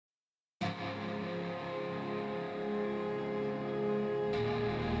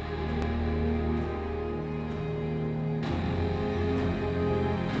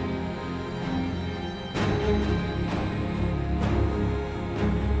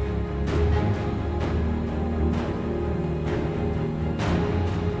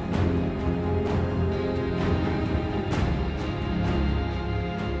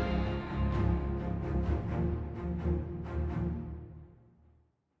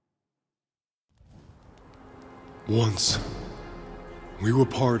Once, we were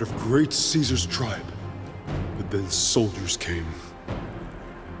part of great Caesar's tribe, but then soldiers came.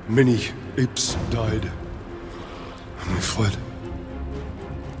 Many apes died, and we fled.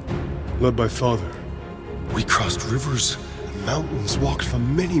 Led by father, we crossed rivers and mountains, walked for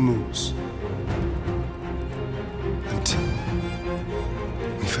many moons, until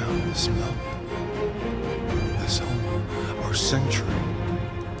we found this mountain, this home, our sanctuary.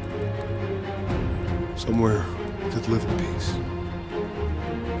 Somewhere we could live in peace.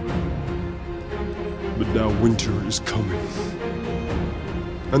 But now winter is coming,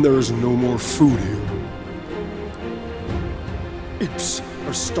 and there is no more food here. Apes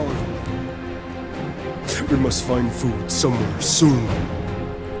are starving. We must find food somewhere soon.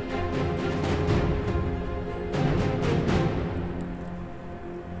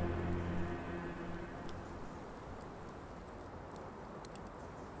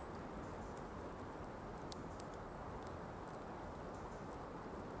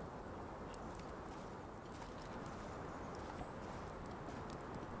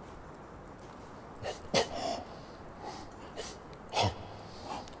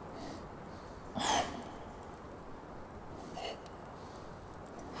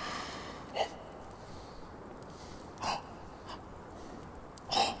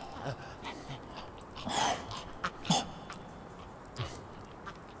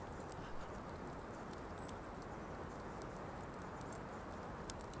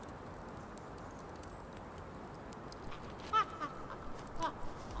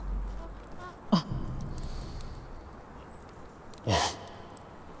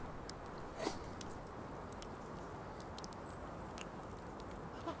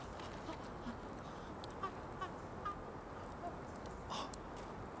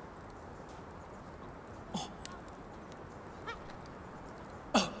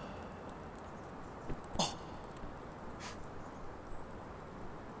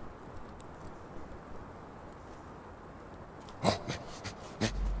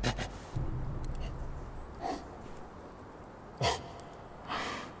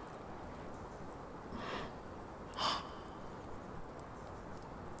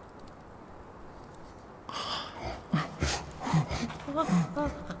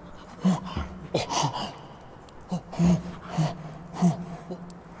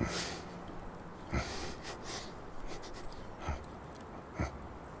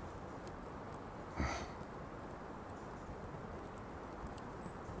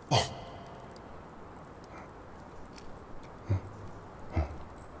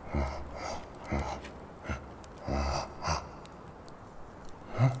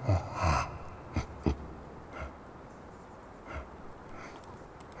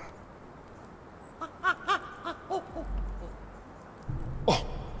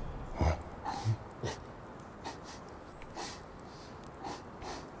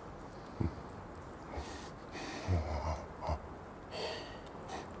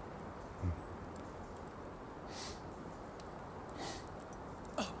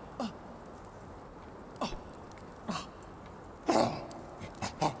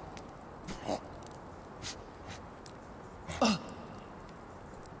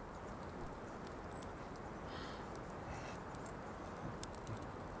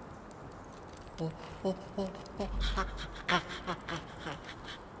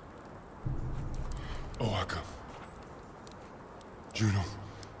 Oaka. Juno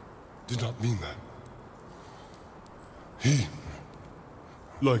did not mean that. He,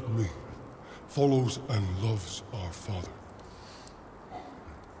 like me, follows and loves our father.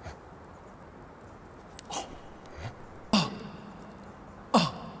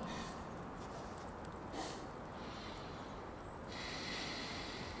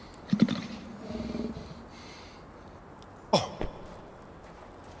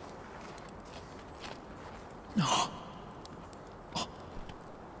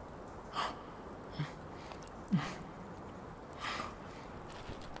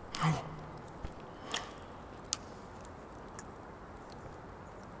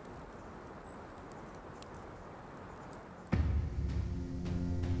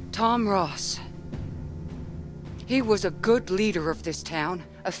 Tom Ross. He was a good leader of this town,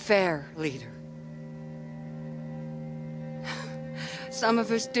 a fair leader. Some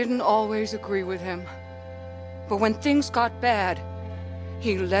of us didn't always agree with him, but when things got bad,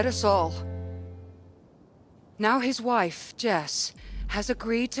 he led us all. Now his wife, Jess, has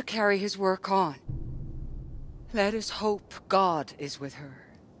agreed to carry his work on. Let us hope God is with her,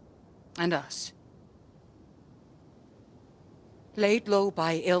 and us. Laid low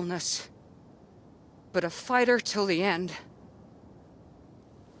by illness, but a fighter till the end.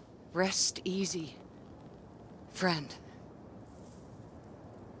 Rest easy, friend.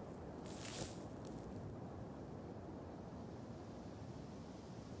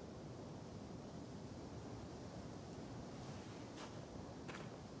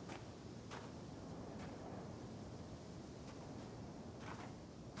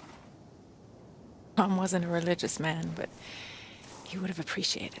 Tom wasn't a religious man, but he would have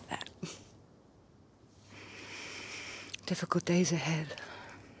appreciated that. Difficult days ahead.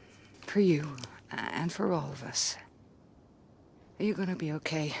 For you, and for all of us. Are you gonna be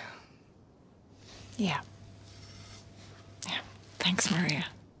okay? Yeah. Yeah. Thanks, Maria.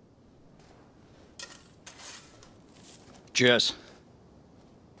 Jess.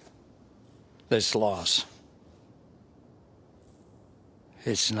 This loss.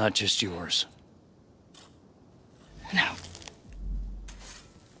 It's not just yours. No.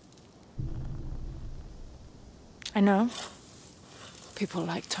 I know. People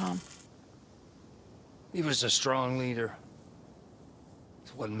like Tom. He was a strong leader.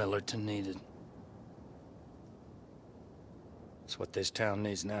 It's what Millerton needed. It's what this town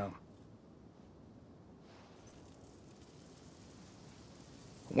needs now.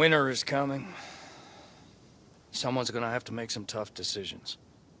 Winter is coming. Someone's gonna have to make some tough decisions.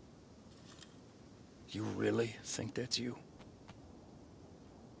 You really think that's you?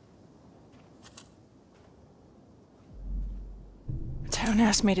 The town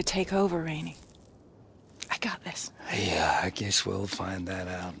asked me to take over, Rainey. I got this. Yeah, I guess we'll find that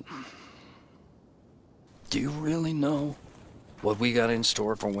out. Do you really know what we got in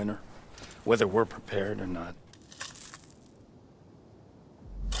store for winter? Whether we're prepared or not?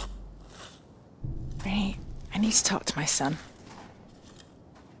 Rainey, I need to talk to my son.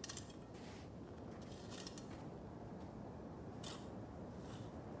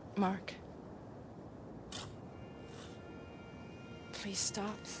 Mark. Please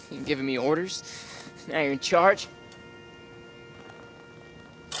stop. You giving me orders? Now you're in charge?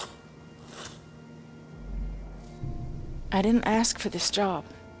 I didn't ask for this job.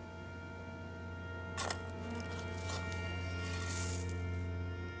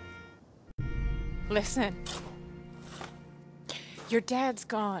 Listen. Your dad's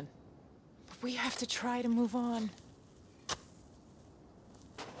gone. We have to try to move on.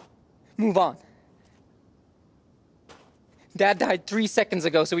 Move on. Dad died 3 seconds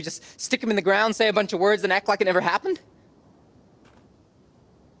ago, so we just stick him in the ground, say a bunch of words, and act like it never happened?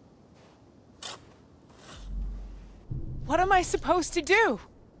 What am I supposed to do?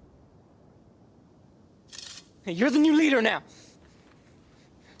 Hey, you're the new leader now.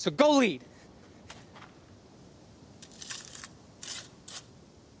 So go lead.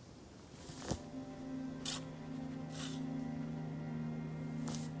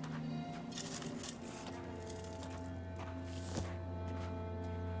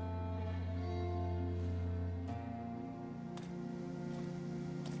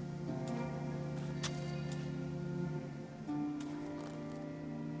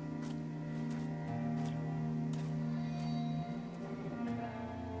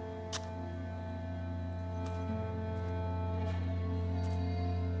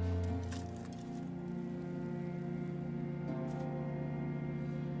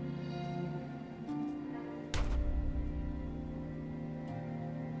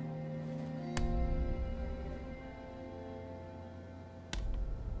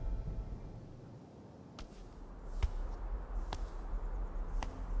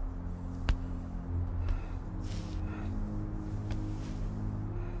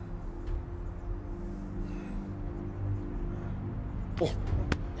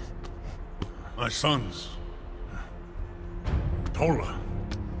 My sons, Tola,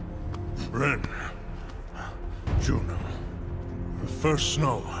 Bryn, Juno. The first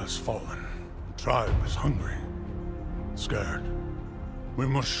snow has fallen. The tribe is hungry, scared. We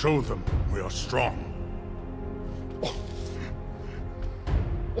must show them we are strong.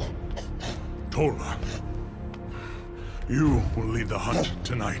 Tola, you will lead the hunt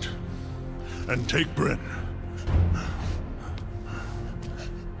tonight, and take Bryn.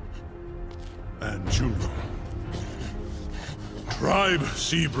 And Juno. Tribe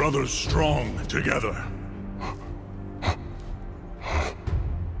see brothers strong together.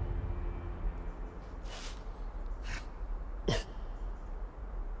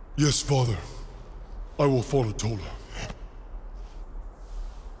 Yes, Father. I will follow Tola.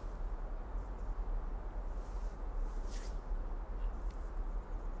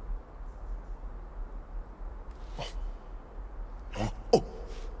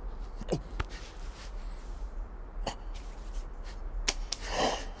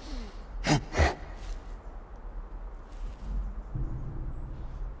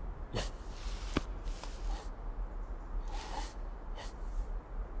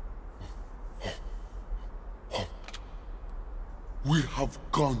 We have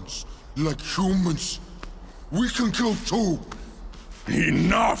guns, like humans. We can kill too.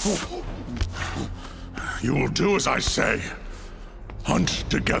 Enough! You will do as I say. Hunt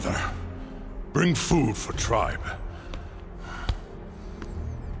together. Bring food for tribe.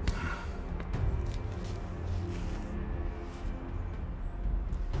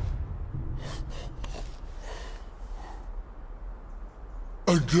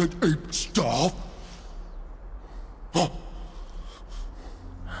 And let apes starve? Huh?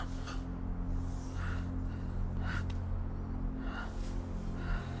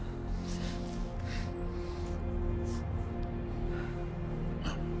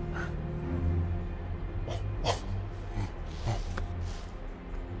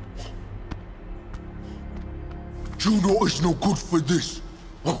 Juno is no good for this.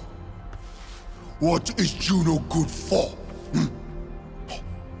 Huh? What is Juno good for? Hmm?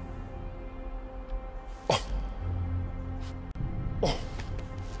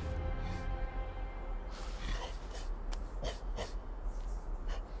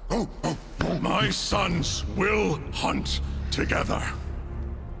 My sons will hunt together.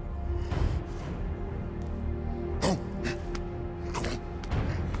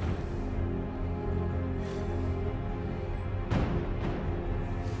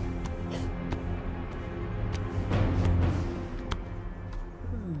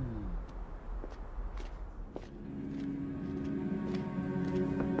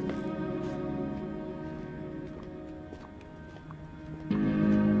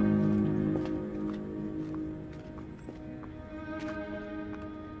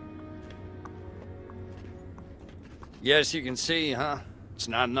 Yes, you can see, huh? It's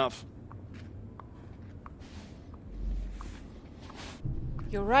not enough.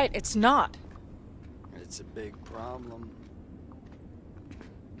 You're right, it's not. It's a big problem.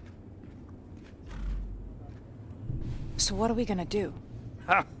 So what are we gonna do?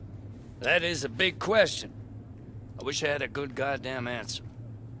 Ha! That is a big question. I wish I had a good goddamn answer.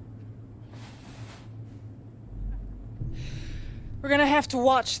 We're gonna have to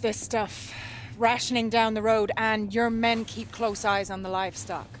watch this stuff. Rationing down the road, and your men keep close eyes on the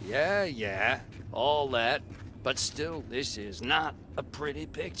livestock. Yeah, all that. But still, this is not a pretty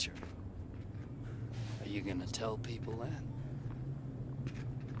picture. Are you gonna tell people that?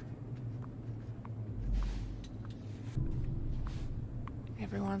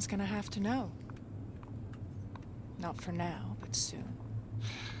 Everyone's gonna have to know. Not for now, but soon.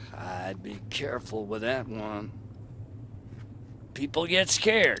 I'd be careful with that one. People get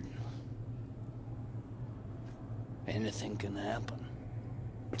scared. Anything can happen.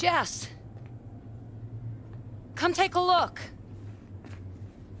 Jess! Come take a look.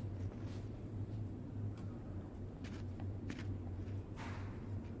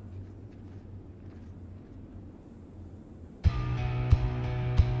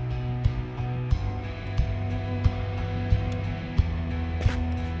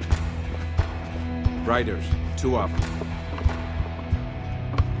 Riders, 2 of them.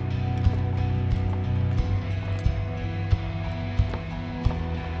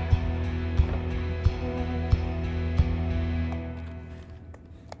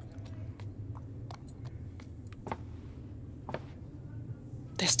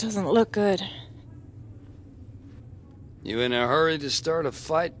 This doesn't look good. You in a hurry to start a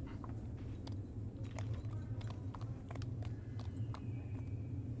fight?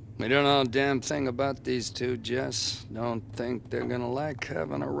 We don't know a damn thing about these two, Jess. Don't think they're gonna like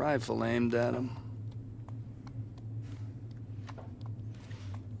having a rifle aimed at them.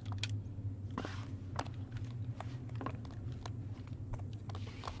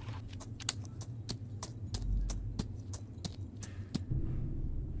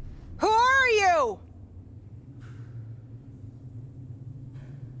 Who are you?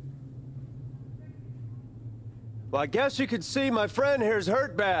 Well, I guess you could see my friend here's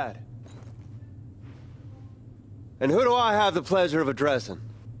hurt bad. And who do I have the pleasure of addressing?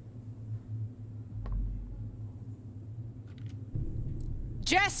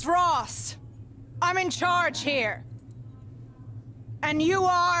 Jess Ross. I'm in charge here. And you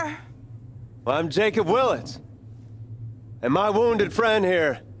are? Well, I'm Jacob Willits. And my wounded friend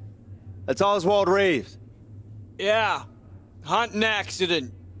here, that's Oswald Reeves. Yeah, hunting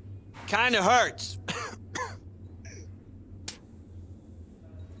accident. Kinda hurts.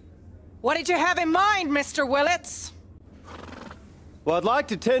 What did you have in mind, Mr. Willits? Well, I'd like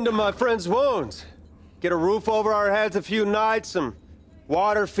to tend to my friend's wounds. Get a roof over our heads a few nights, some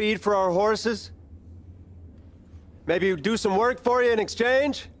water, feed for our horses. Maybe do some work for you in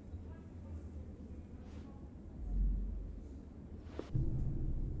exchange?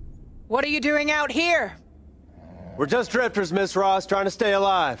 What are you doing out here? We're just drifters, Miss Ross, trying to stay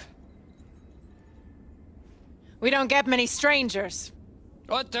alive. We don't get many strangers.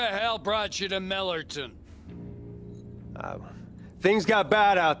 What the hell brought you to Millerton? Things got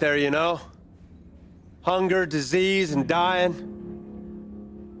bad out there, you know. Hunger, disease, and dying.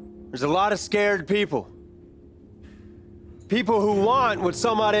 There's a lot of scared people. People who want what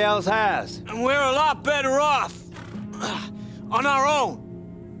somebody else has. And we're a lot better off. On our own.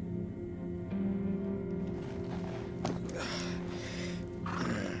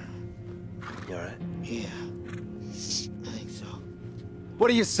 You all right? Yeah. I think so. What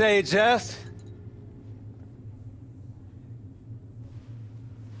do you say, Jess?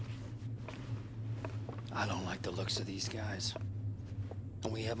 I don't like the looks of these guys.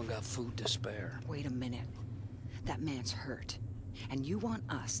 And we haven't got food to spare. Wait a minute. That man's hurt. And you want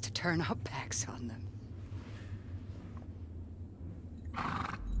us to turn our backs on them.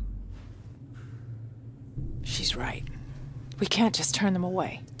 She's right. We can't just turn them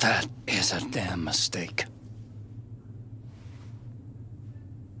away. That is a damn mistake.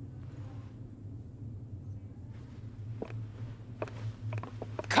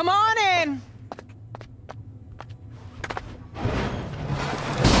 Come on in!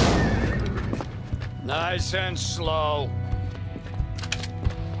 Nice and slow.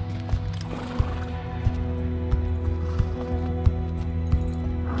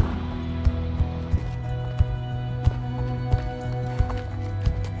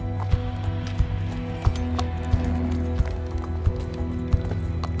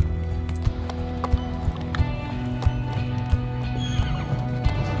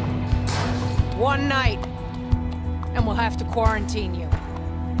 One night, and we'll have to quarantine you.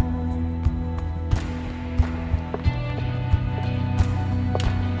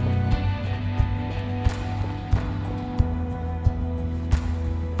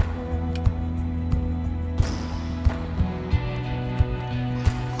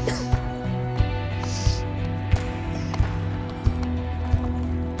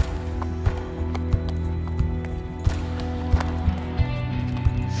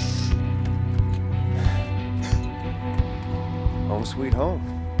 Home sweet home.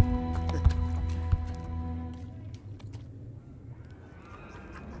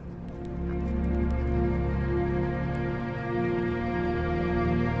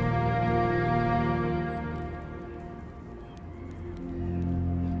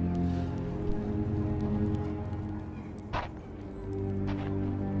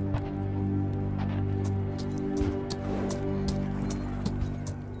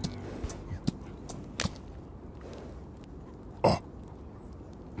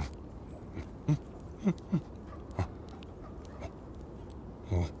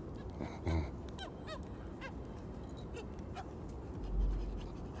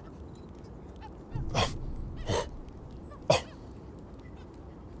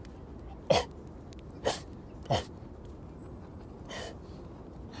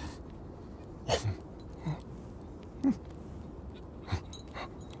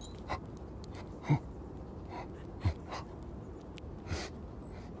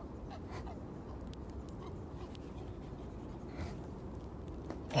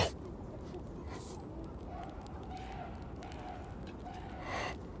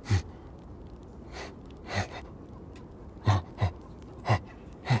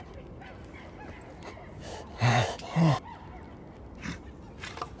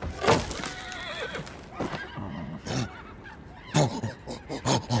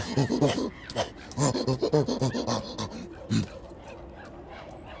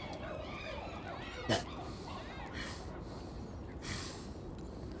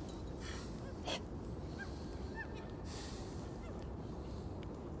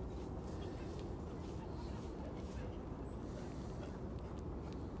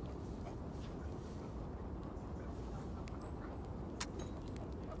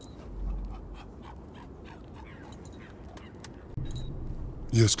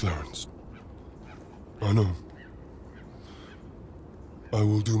 Yes, Clarence. I know. I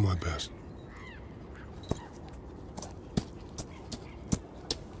will do my best.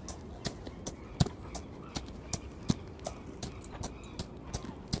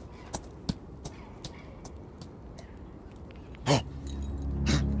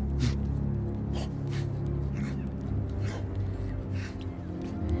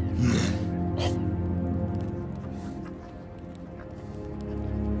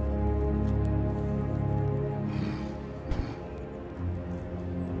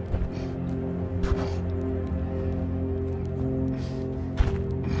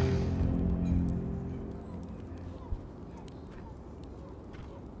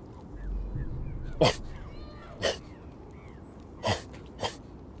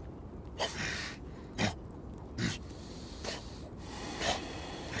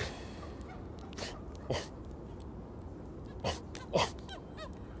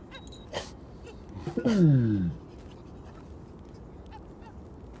 No.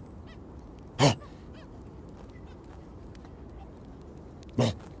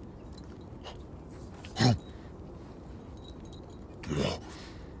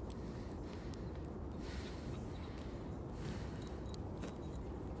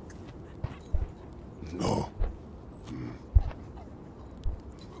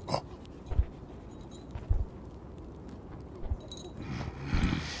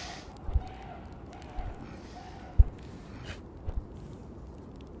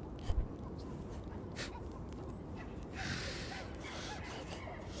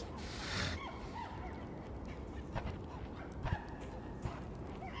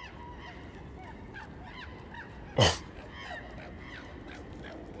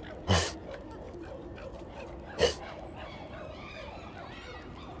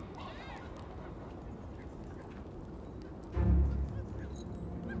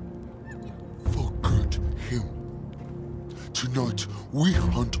 Tonight, we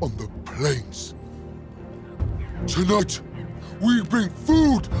hunt on the plains. Tonight, we bring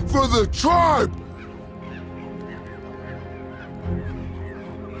food for the tribe!